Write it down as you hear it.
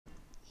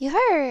You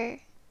heard.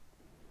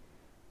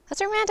 That's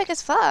romantic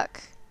as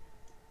fuck.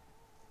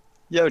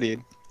 Yo,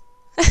 dude.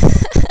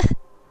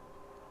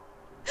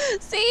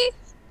 See?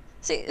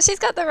 She's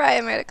got the right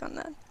emoticon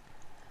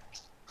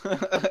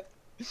then.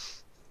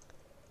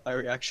 My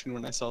reaction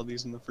when I saw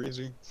these in the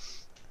freezer.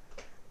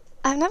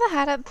 I've never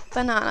had a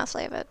banana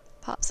flavored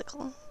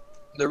popsicle.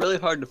 They're really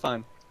hard to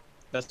find.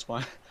 That's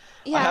why. I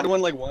Yeah. had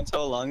one like once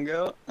so long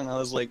ago, and I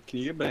was like, "Can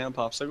you get banana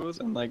popsicles?"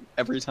 And like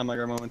every time my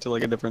grandma went to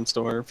like a different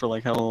store for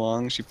like how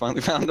long, she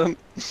finally found them.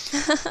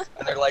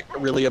 And they're like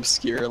really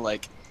obscure,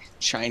 like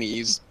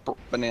Chinese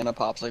banana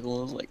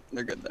popsicles. Like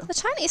they're good though. The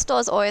Chinese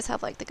stores always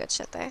have like the good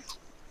shit though.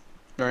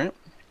 All right.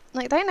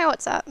 Like they know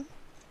what's up.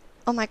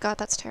 Oh my god,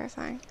 that's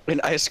terrifying.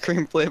 An ice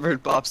cream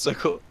flavored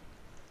popsicle.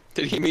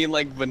 Did he mean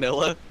like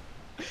vanilla?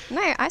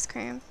 No, ice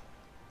cream.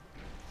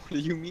 What do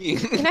you mean?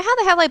 You know how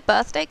they have like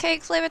birthday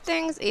cake flavored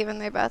things, even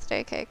though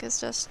birthday cake is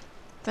just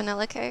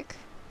vanilla cake?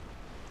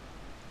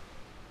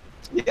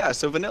 Yeah,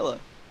 so vanilla.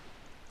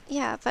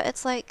 Yeah, but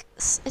it's like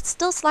it's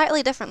still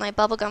slightly different, like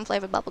bubblegum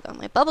flavored bubblegum.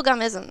 Like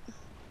bubblegum isn't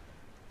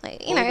like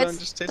Bubblegum it's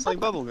just tastes like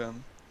bubblegum.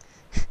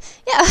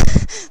 yeah.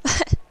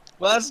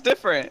 Well, that's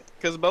different,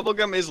 because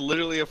bubblegum is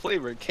literally a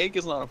flavor. Cake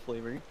is not a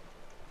flavor.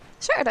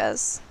 Sure it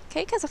is.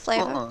 Cake has a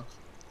flavor. Uh-uh.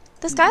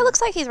 This guy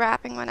looks like he's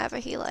rapping whenever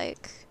he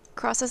like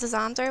crosses his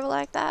arms over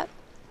like that.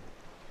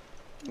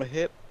 A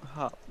hip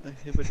hop, a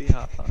hippity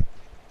hop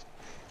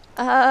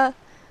hop.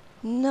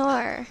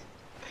 No.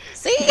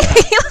 See, he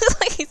looks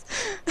like he's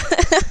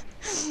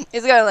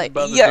he's going like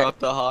About to yo. drop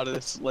the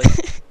hottest like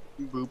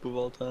boop of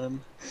all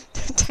time.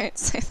 Don't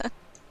say that.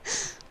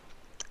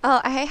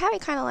 Oh, I hate how he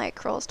kind of like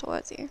crawls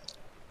towards you.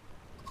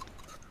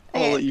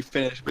 I'll Okay. let you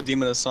finish, but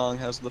Demon of Song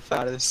has the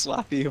fattest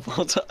slappy of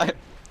all time.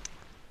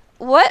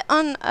 What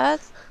on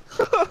earth?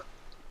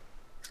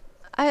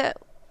 I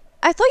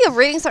I thought you were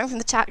reading something from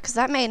the chat because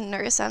that made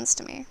no sense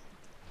to me.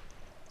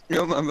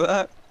 You remember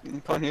that?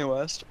 Kanye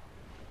West?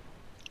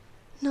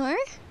 No?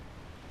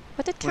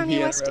 What did When he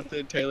Kanye West do?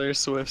 interrupted Taylor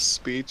Swift's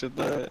speech at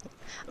the award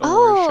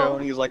Oh! show,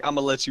 and he's like, I'm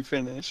gonna let you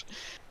finish.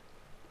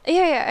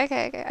 Yeah,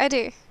 okay, I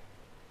do.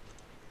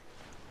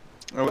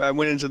 I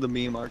went into the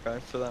meme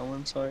archive for that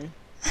one, sorry.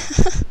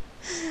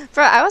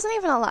 Bro, I wasn't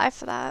even alive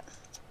for that.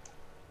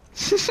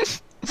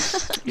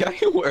 Yeah,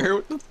 you were,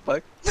 what the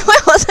fuck? No,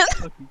 I wasn't.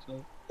 Fucking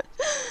joke.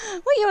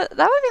 What year? That would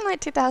have been like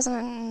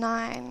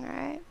 2009,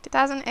 right?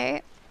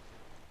 2008?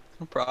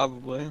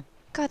 Probably.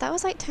 God, that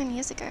was like 10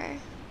 years ago.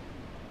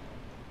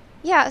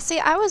 Yeah, see,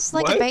 I was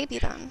like a What? baby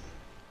then.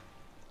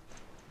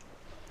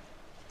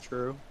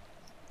 True.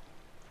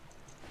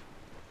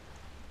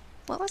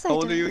 What was I How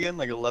old are you doing? again?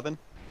 Like 11?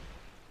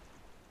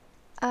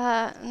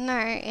 No,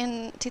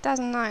 in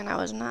 2009 I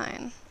was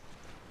 9.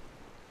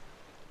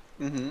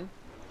 Mm-hmm.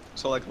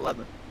 So like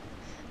 11.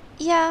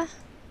 Yeah.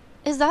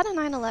 Is that a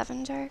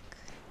 9/11 joke?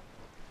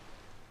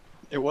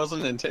 It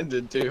wasn't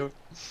intended to,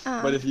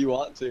 but if you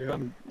want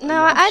to,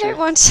 No, yeah, I sure. don't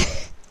want to.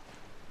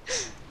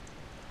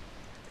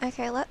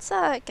 Okay, let's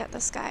get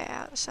this guy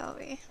out, shall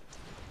we?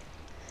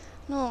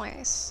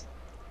 Noise.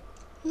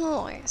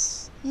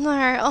 Noise.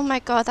 No, oh my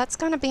god, that's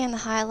gonna be in the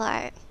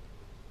highlight.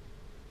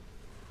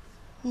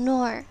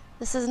 No,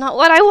 this is not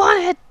what I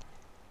wanted!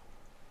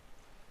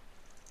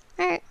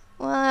 Alright,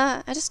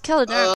 well, I just killed a giant